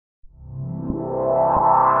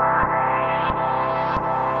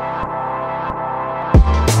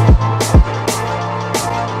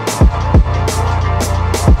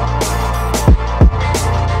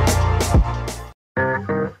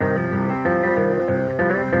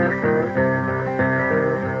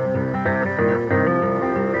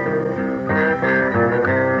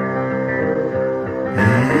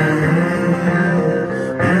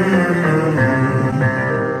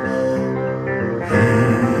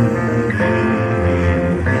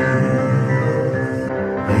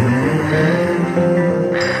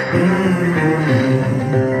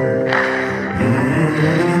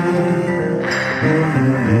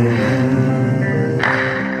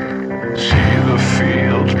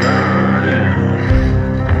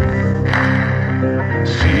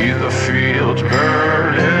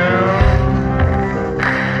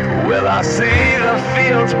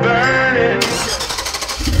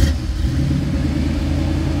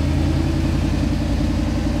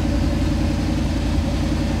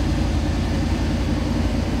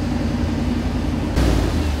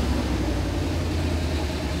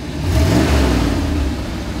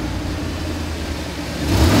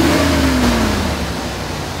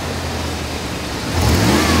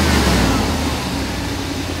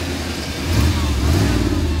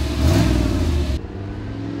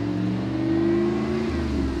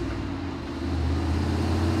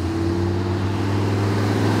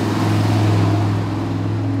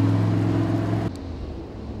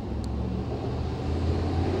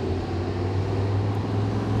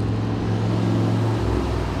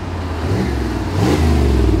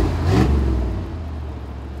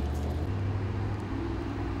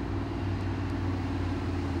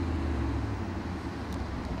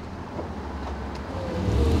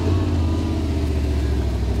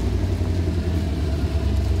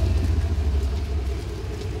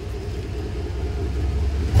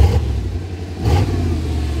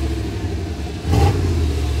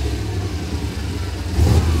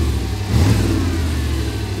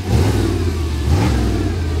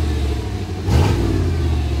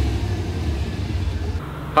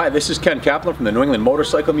this is Ken Kaplan from the New England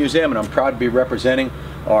Motorcycle Museum, and I'm proud to be representing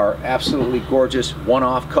our absolutely gorgeous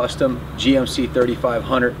one-off custom GMC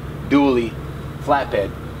 3500 dually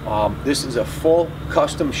flatbed. This is a full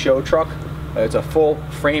custom show truck. It's a full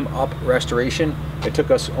frame-up restoration. It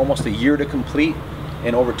took us almost a year to complete,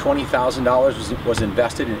 and over $20,000 was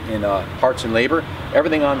invested in parts and labor.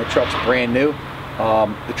 Everything on the truck's brand new.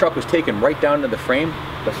 The truck was taken right down to the frame.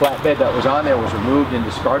 The flatbed that was on there was removed and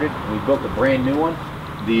discarded. We built a brand new one.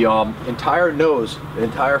 The entire nose, the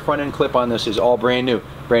entire front end clip on this is all brand new.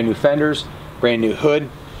 Brand new fenders, brand new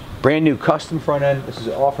hood, brand new custom front end. This is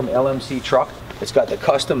all from LMC Truck. It's got the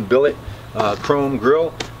custom billet chrome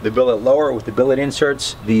grille, the billet lower with the billet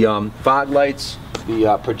inserts, the fog lights,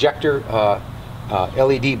 the projector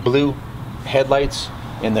LED blue headlights,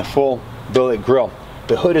 and the full billet grille.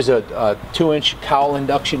 The hood is a 2-inch cowl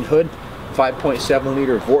induction hood, 5.7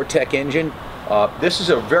 liter Vortec engine. This is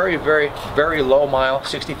a very low mile,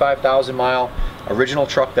 65,000 mile original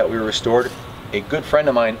truck that we restored. A good friend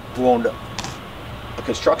of mine who owned a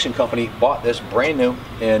construction company bought this brand new,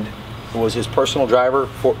 and was his personal driver.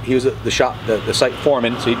 He was the site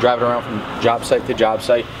foreman, so he'd drive it around from job site to job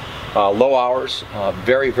site. Low hours,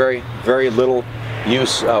 very little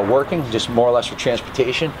use working, just more or less for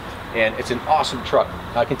transportation. And it's an awesome truck.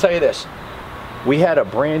 I can tell you this, we had a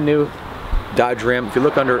brand new Dodge Ram. If you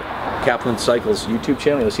look under Kaplan Cycles YouTube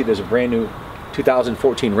channel, you'll see there's a brand new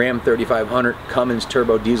 2014 Ram 3500 Cummins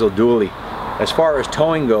turbo diesel dually. As far as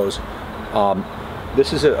towing goes,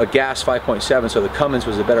 this is a gas 5.7, so the Cummins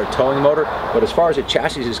was a better towing motor. But as far as the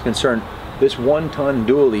chassis is concerned, this 1-ton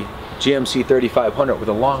dually GMC 3500 with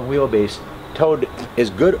a long wheelbase towed is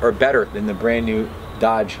good or better than the brand new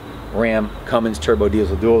Dodge Ram Cummins turbo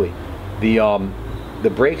diesel dually. The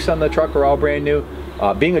brakes on the truck are all brand new.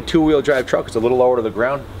 Being a 2-wheel drive truck, it's a little lower to the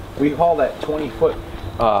ground. We haul that 20-foot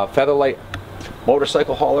Featherlight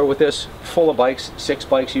motorcycle hauler with this, full of bikes, 6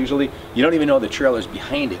 bikes usually. You don't even know the trailer's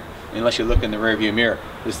behind it unless you look in the rearview mirror.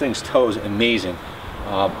 This thing's tows amazing.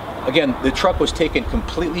 Again, the truck was taken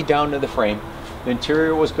completely down to the frame. The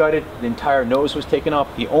interior was gutted, the entire nose was taken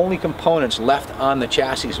off. The only components left on the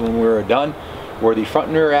chassis when we were done were the front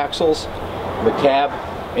and rear axles, the cab,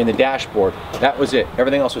 and the dashboard. That was it.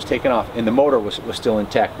 Everything else was taken off, and the motor was still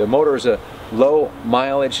intact. The motor is a low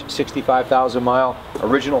mileage, 65,000 mile,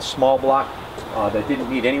 original small block that didn't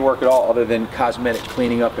need any work at all other than cosmetic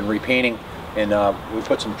cleaning up and repainting. And we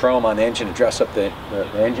put some chrome on the engine to dress up the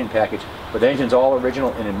engine package. But the engine's all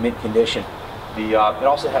original and in mint condition. It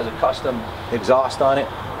also has a custom exhaust on it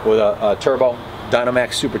with a turbo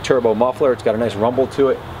Dynamax Super Turbo muffler. It's got a nice rumble to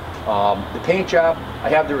it. The paint job, I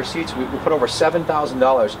have the receipts. We put over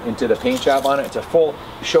 $7,000 into the paint job on it. It's a full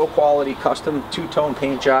show quality custom 2-tone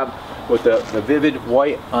paint job with the vivid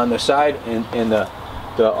white on the side and the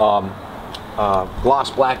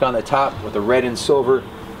gloss black on the top with the red and silver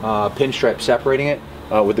pinstripe separating it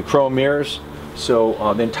with the chrome mirrors.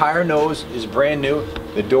 So the entire nose is brand new,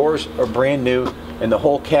 the doors are brand new, and the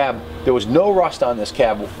whole cab, there was no rust on this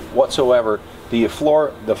cab whatsoever. The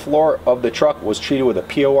floor of the truck was treated with a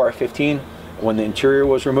POR 15 when the interior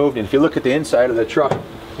was removed. And if you look at the inside of the truck,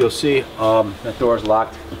 you'll see that door's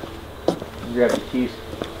locked. Grab the keys.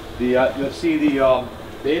 You'll see the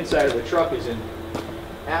inside of the truck is in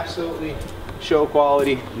absolutely show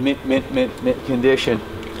quality, mint condition.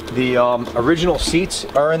 The original seats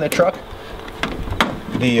are in the truck.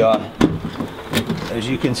 As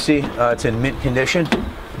you can see, it's in mint condition.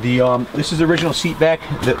 This is the original seat back.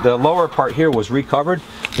 The lower part here was recovered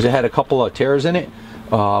because it had a couple of tears in it.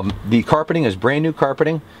 The carpeting is brand new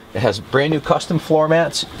carpeting. It has brand new custom floor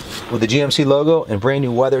mats with the GMC logo and brand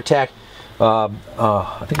new WeatherTech.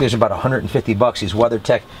 I think there's about 150 bucks. These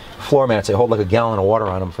WeatherTech floor mats, they hold like a gallon of water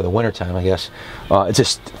on them for the winter time, I guess. It's a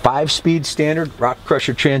 5-speed standard rock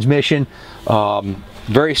crusher transmission.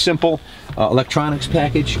 Very simple electronics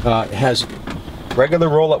package. It has regular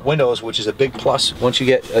roll-up windows, which is a big plus. Once you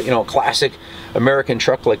get a classic American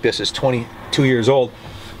truck like this is 22 years old,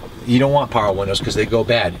 you don't want power windows because they go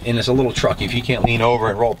bad. And it's a little truck. If you can't lean over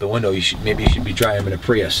and roll up the window, maybe you should be driving in a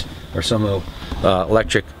Prius or some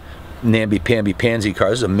electric namby-pamby pansy car.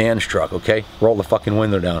 This is a man's truck, okay? Roll the fucking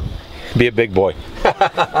window down. Be a big boy.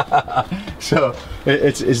 So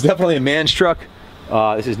it's definitely a man's truck.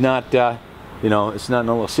 This is not it's not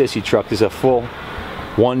a little sissy truck. This is a full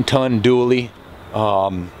 1-ton dually.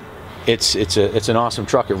 It's an awesome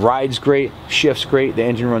truck. It rides great, shifts great, the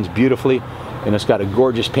engine runs beautifully, and it's got a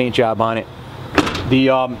gorgeous paint job on it.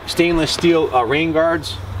 The stainless steel rain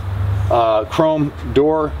guards, chrome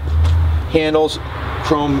door handles,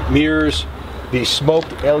 chrome mirrors, the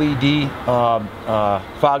smoked LED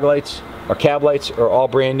fog lights or cab lights are all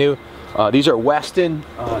brand new. These are Weston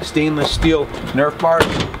stainless steel Nerf bars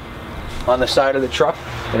on the side of the truck,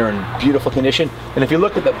 and are in beautiful condition. And if you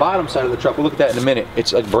look at the bottom side of the truck, we'll look at that in a minute.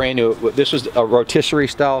 It's like brand new. This was a rotisserie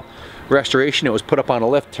style restoration. It was put up on a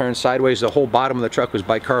lift, turned sideways. The whole bottom of the truck was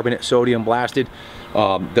bicarbonate, sodium blasted.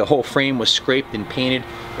 The whole frame was scraped and painted.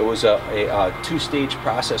 It was a two-stage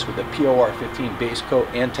process with the POR 15 base coat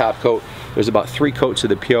and top coat. There's about 3 coats of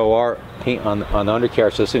the POR paint on the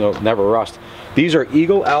undercarriage, so this thing will never rust. These are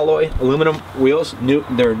Eagle alloy aluminum wheels.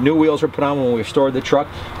 Their new wheels were put on when we restored the truck,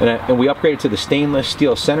 and we upgraded to the stainless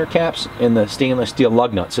steel center caps and the stainless steel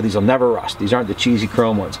lug nuts, so these will never rust. These aren't the cheesy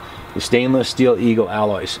chrome ones. The stainless steel Eagle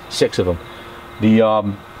alloys, 6 of them. The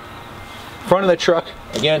front of the truck,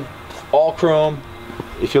 again, all chrome.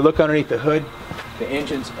 If you look underneath the hood, the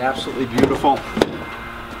engine's absolutely beautiful.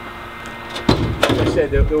 Like I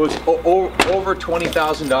said, there was over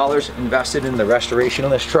 $20,000 invested in the restoration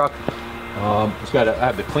of this truck. It's got I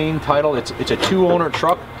have the clean title. It's a 2-owner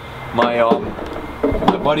truck. My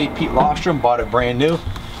buddy Pete Lofstrom bought it brand new,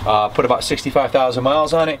 put about 65,000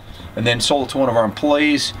 miles on it, and then sold it to one of our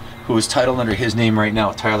employees who is titled under his name right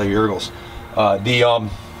now, Tyler Yergels.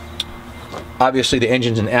 Obviously the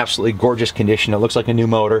engine's in absolutely gorgeous condition. It looks like a new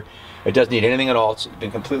motor. It doesn't need anything at all. It's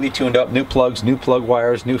been completely tuned up. New plugs, new plug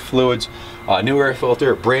wires, new fluids, new air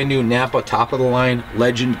filter, brand new Napa top of the line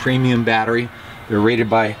Legend premium battery. They're rated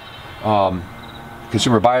by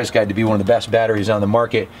Consumer Buyer's Guide to be one of the best batteries on the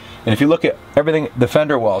market. And if you look at everything, the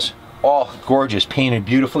fender wells, all gorgeous, painted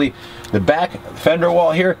beautifully. The back fender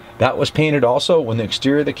wall here, that was painted also when the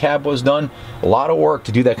exterior of the cab was done. A lot of work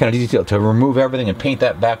to do that kind of detail, to remove everything and paint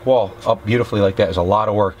that back wall up beautifully like that is a lot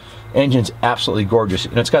of work. Engine's absolutely gorgeous,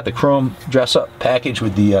 and it's got the chrome dress-up package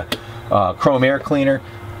with the chrome air cleaner,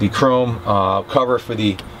 the chrome cover for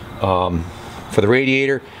the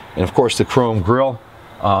radiator, and of course the chrome grille.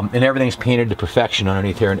 And everything's painted to perfection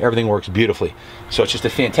underneath here, and everything works beautifully. So it's just a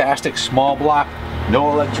fantastic small block,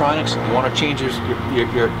 no electronics. If you want to change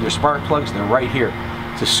your spark plugs, they're right here.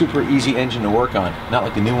 It's a super easy engine to work on, not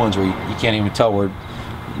like the new ones where you can't even tell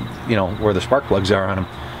where the spark plugs are on them.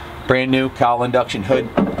 Brand new cowl induction hood.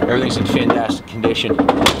 Everything's in fantastic condition.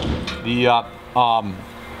 The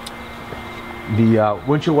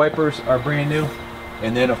windshield wipers are brand new,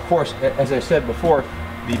 and then of course, as I said before,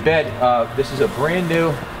 the bed, this is a brand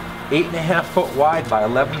new 8.5 foot wide by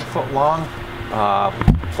 11 foot long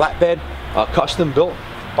flatbed, custom built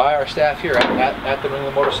by our staff here at the New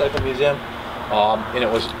England Motorcycle Museum. And it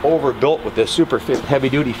was overbuilt with this super heavy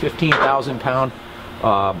duty 15,000 pound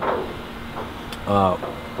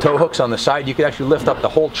tow hooks on the side. You could actually lift up the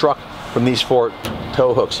whole truck from these 4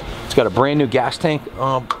 tow hooks. It's got a brand new gas tank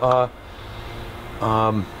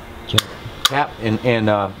cap and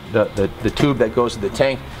the tube that goes to the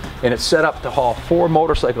tank, and it's set up to haul 4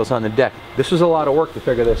 motorcycles on the deck. This was a lot of work to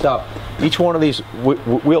figure this out. Each one of these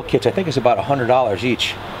wheel kits, I think, is about $100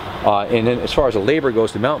 each. And then as far as the labor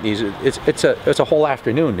goes to mount these, it's a whole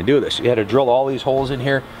afternoon to do this. You had to drill all these holes in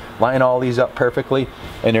here, line all these up perfectly,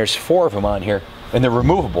 and there's 4 of them on here, and they're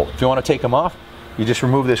removable. If you want to take them off, you just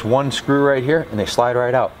remove this one screw right here, and they slide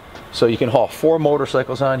right out. So you can haul 4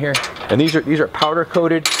 motorcycles on here, and these are powder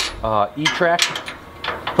coated E-track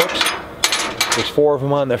hooks. There's 4 of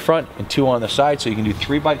them on the front and 2 on the side, so you can do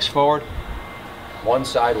 3 bikes forward, 1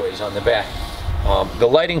 sideways on the back. The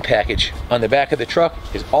lighting package on the back of the truck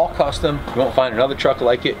is all custom. You won't find another truck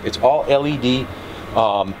like it. It's all LED,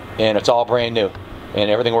 and it's all brand new, and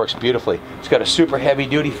everything works beautifully. It's got a super heavy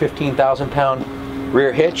duty 15,000 pound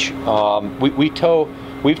rear hitch. We've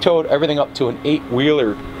towed everything up to an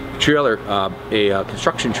 8-wheeler trailer, a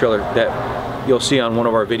construction trailer that you'll see on one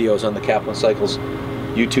of our videos on the Kaplan Cycles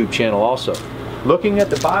YouTube channel also. Looking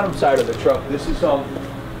at the bottom side of the truck, this is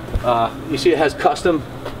you see it has custom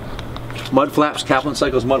mud flaps, Kaplan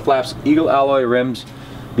Cycles mud flaps, Eagle alloy rims.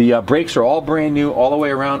 The brakes are all brand new all the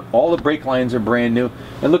way around. All the brake lines are brand new.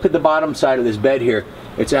 And look at the bottom side of this bed here.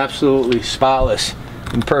 It's absolutely spotless,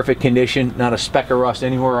 in perfect condition, not a speck of rust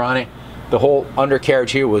anywhere on it. The whole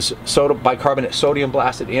undercarriage here was bicarbonate sodium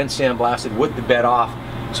blasted and sand blasted with the bed off,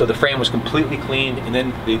 so the frame was completely cleaned, and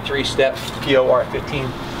then the 3-step POR 15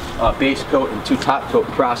 base coat and 2 top coat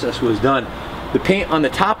process was done. The paint on the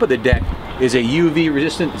top of the deck is a UV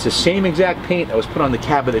resistant. It's the same exact paint that was put on the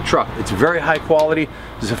cab of the truck. It's very high quality.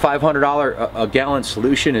 It's a $500 a gallon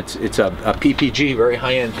solution. It's a PPG, very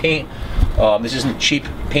high-end paint. This isn't cheap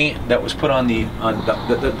paint that was put on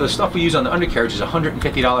the stuff we use on the undercarriage is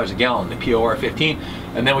 $150 a gallon, the POR 15,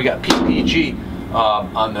 and then we got PPG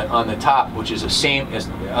on the top, which is the same as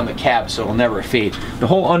on the cab, so it'll never fade. The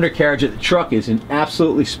whole undercarriage of the truck is in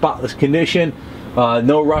absolutely spotless condition,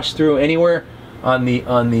 no rust through anywhere. on the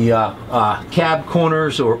cab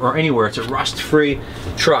corners or anywhere. It's a rust-free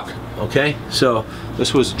truck. Okay, so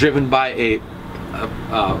this was driven by a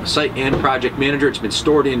site and project manager. It's been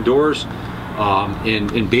stored indoors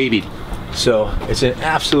and babied. So it's an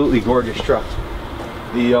absolutely gorgeous truck.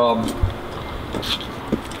 The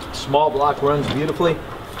small block runs beautifully,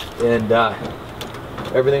 and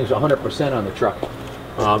everything's 100% on the truck.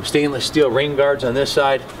 Stainless steel rain guards on this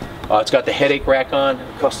side. It's got the headache rack on,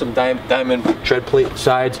 custom diamond tread plate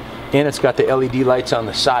sides, and it's got the LED lights on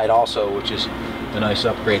the side also, which is a nice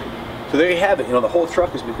upgrade. So there you have it. You know, the whole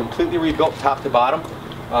truck has been completely rebuilt top to bottom.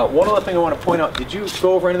 One other thing I want to point out, did you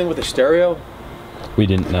go over anything with the stereo? We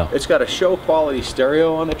didn't know. It's got a show quality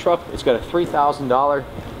stereo on the truck. It's got a $3,000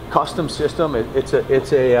 custom system. It's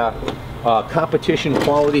a competition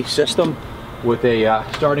quality system with a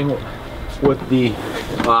starting with the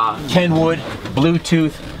Kenwood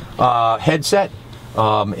Bluetooth headset.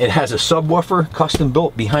 It has a subwoofer custom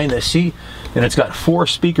built behind the seat, and it's got 4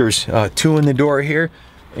 speakers, 2 in the door here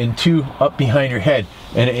and 2 up behind your head,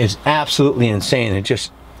 and it is absolutely insane. It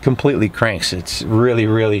just completely cranks. It's really,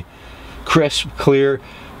 really crisp, clear.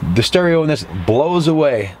 The stereo in this blows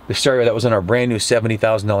away the stereo that was in our brand new $70,000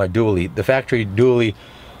 dually. The factory dually,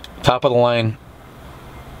 top of the line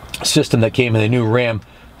system that came in the new Ram,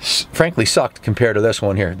 frankly sucked compared to this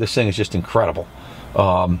one here. This thing is just incredible.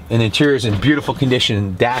 And the interior is in beautiful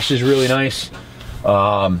condition. Dash is really nice.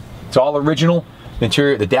 It's all original. The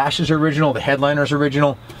interior, the dash is original. The headliner is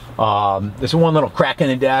original. There's one little crack in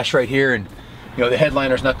the dash right here, and you know the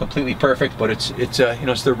headliner is not completely perfect, but it's you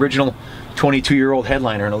know, it's the original 22-year-old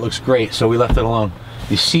headliner, and it looks great. So we left it alone.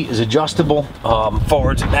 The seat is adjustable,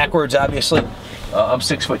 forwards and backwards. Obviously, I'm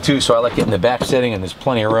 6'2", so I like it in the back setting, and there's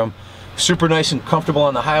plenty of room. Super nice and comfortable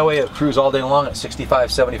on the highway. It cruise all day long at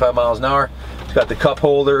 65, 75 miles an hour. It's got the cup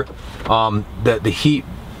holder. The heat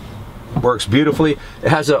works beautifully. It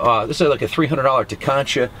has a this is like a $300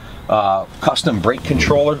 Takancha custom brake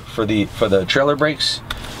controller for the trailer brakes.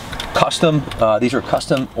 Custom. These are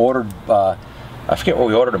custom ordered. I forget where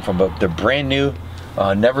we ordered them from, but they're brand new.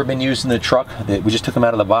 Never been used in the truck. We just took them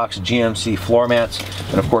out of the box. GMC floor mats,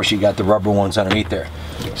 and of course you got the rubber ones underneath there.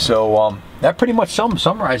 So that pretty much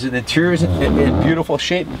summarizes it. The interior is in beautiful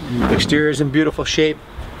shape. The exterior is in beautiful shape.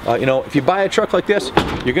 You know, if you buy a truck like this,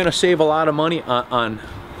 you're going to save a lot of money on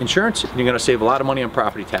insurance. You're going to save a lot of money on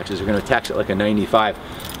property taxes. You're going to tax it like a 95.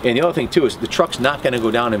 And the other thing too is the truck's not going to go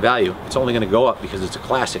down in value. It's only going to go up because it's a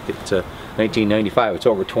classic. It's a 1995. It's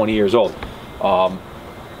over 20 years old.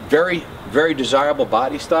 Very, very desirable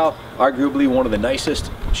body style. Arguably one of the nicest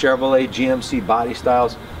Chevrolet GMC body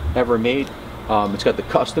styles ever made. It's got the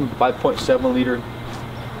custom 5.7 liter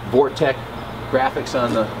Vortec graphics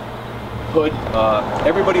on the hood.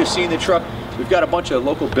 Everybody who's seen the truck, we've got a bunch of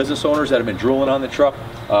local business owners that have been drooling on the truck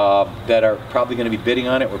that are probably going to be bidding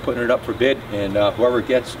on it. We're putting it up for bid, and whoever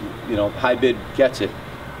gets, you know, high bid gets it.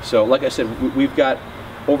 So like I said, we've got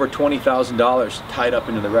over $20,000 tied up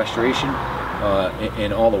into the restoration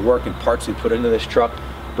and all the work and parts we put into this truck.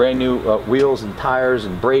 Brand new wheels and tires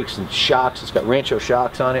and brakes and shocks. It's got Rancho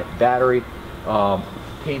shocks on it, battery,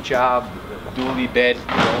 paint job, dually bed,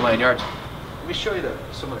 the whole 9 yards. Let me show you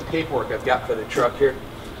some of the paperwork I've got for the truck here.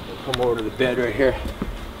 We'll come over to the bed right here.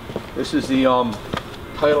 This is the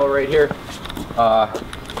title right here.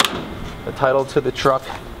 The title to the truck.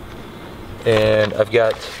 And I've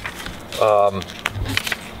got,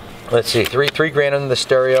 let's see, three grand into the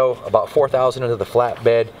stereo, about $4,000 into the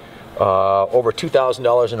flatbed, over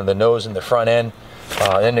 $2,000 into the nose and the front end.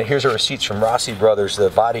 Then here's our receipts from Rossi Brothers,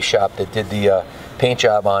 the body shop that did the paint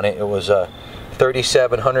job on it. It was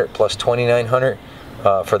 $3,700 plus $2,900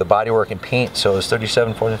 for the bodywork and paint. So it was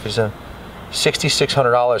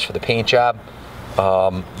 $6,600 for the paint job.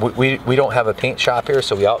 We don't have a paint shop here,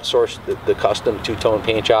 so we outsourced the custom two-tone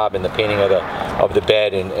paint job and the painting of the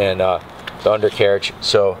bed and the undercarriage.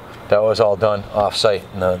 So that was all done off-site,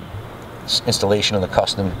 and the installation of the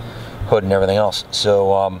custom hood and everything else.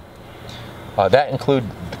 So that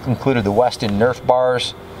included the Weston Nerf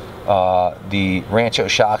bars, the Rancho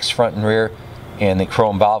shocks front and rear, and the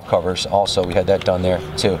chrome valve covers. Also, we had that done there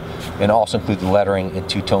too, and also included the lettering and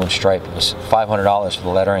two-tone stripe. It was $500 for the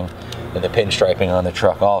lettering and the pinstriping on the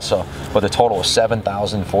truck also, but the total was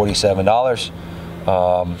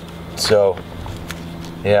 $7,047. So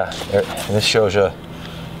yeah, this shows you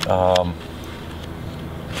a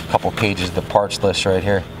couple pages of the parts list right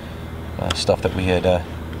here, stuff that we had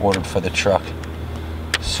ordered for the truck.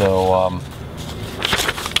 So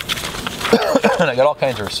and I got all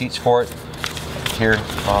kinds of receipts for it here,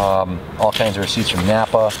 all kinds of receipts from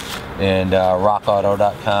Napa and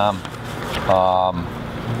rockauto.com,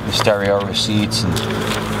 the stereo receipts, and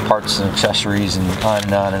parts and accessories and on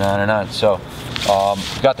and on and on and on. So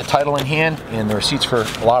got the title in hand and the receipts for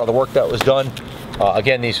a lot of the work that was done.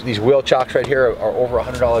 Again, these wheel chocks right here are over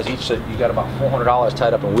 $100 each, so you got about $400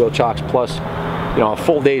 tied up in wheel chocks plus, you know, a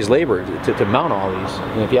full day's labor to mount all these.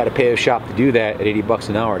 And if you had to pay a shop to do that at 80 bucks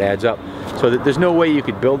an hour, it adds up. So there's no way you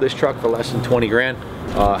could build this truck for less than 20 grand.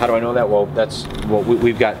 How do I know that? Well,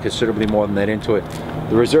 we've got considerably more than that into it.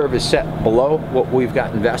 The reserve is set below what we've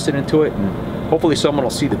got invested into it, and hopefully someone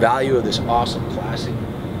will see the value of this awesome classic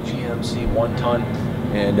GMC 1-ton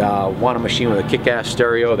and want a machine with a kick-ass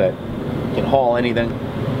stereo that can haul anything,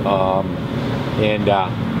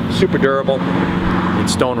 and super durable and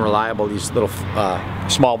stone reliable. These little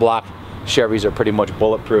small block Chevys are pretty much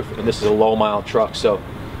bulletproof, and this is a low mile truck, so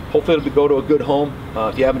hopefully it'll go to a good home.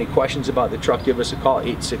 If you have any questions about the truck, give us a call,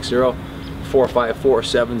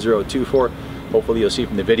 860-454-7024. Hopefully you'll see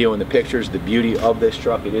from the video and the pictures the beauty of this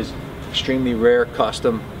truck. It is extremely rare,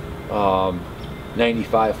 custom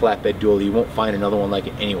 95 flatbed dually. You won't find another one like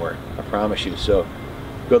it anywhere, I promise you. So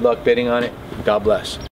good luck bidding on it. God bless.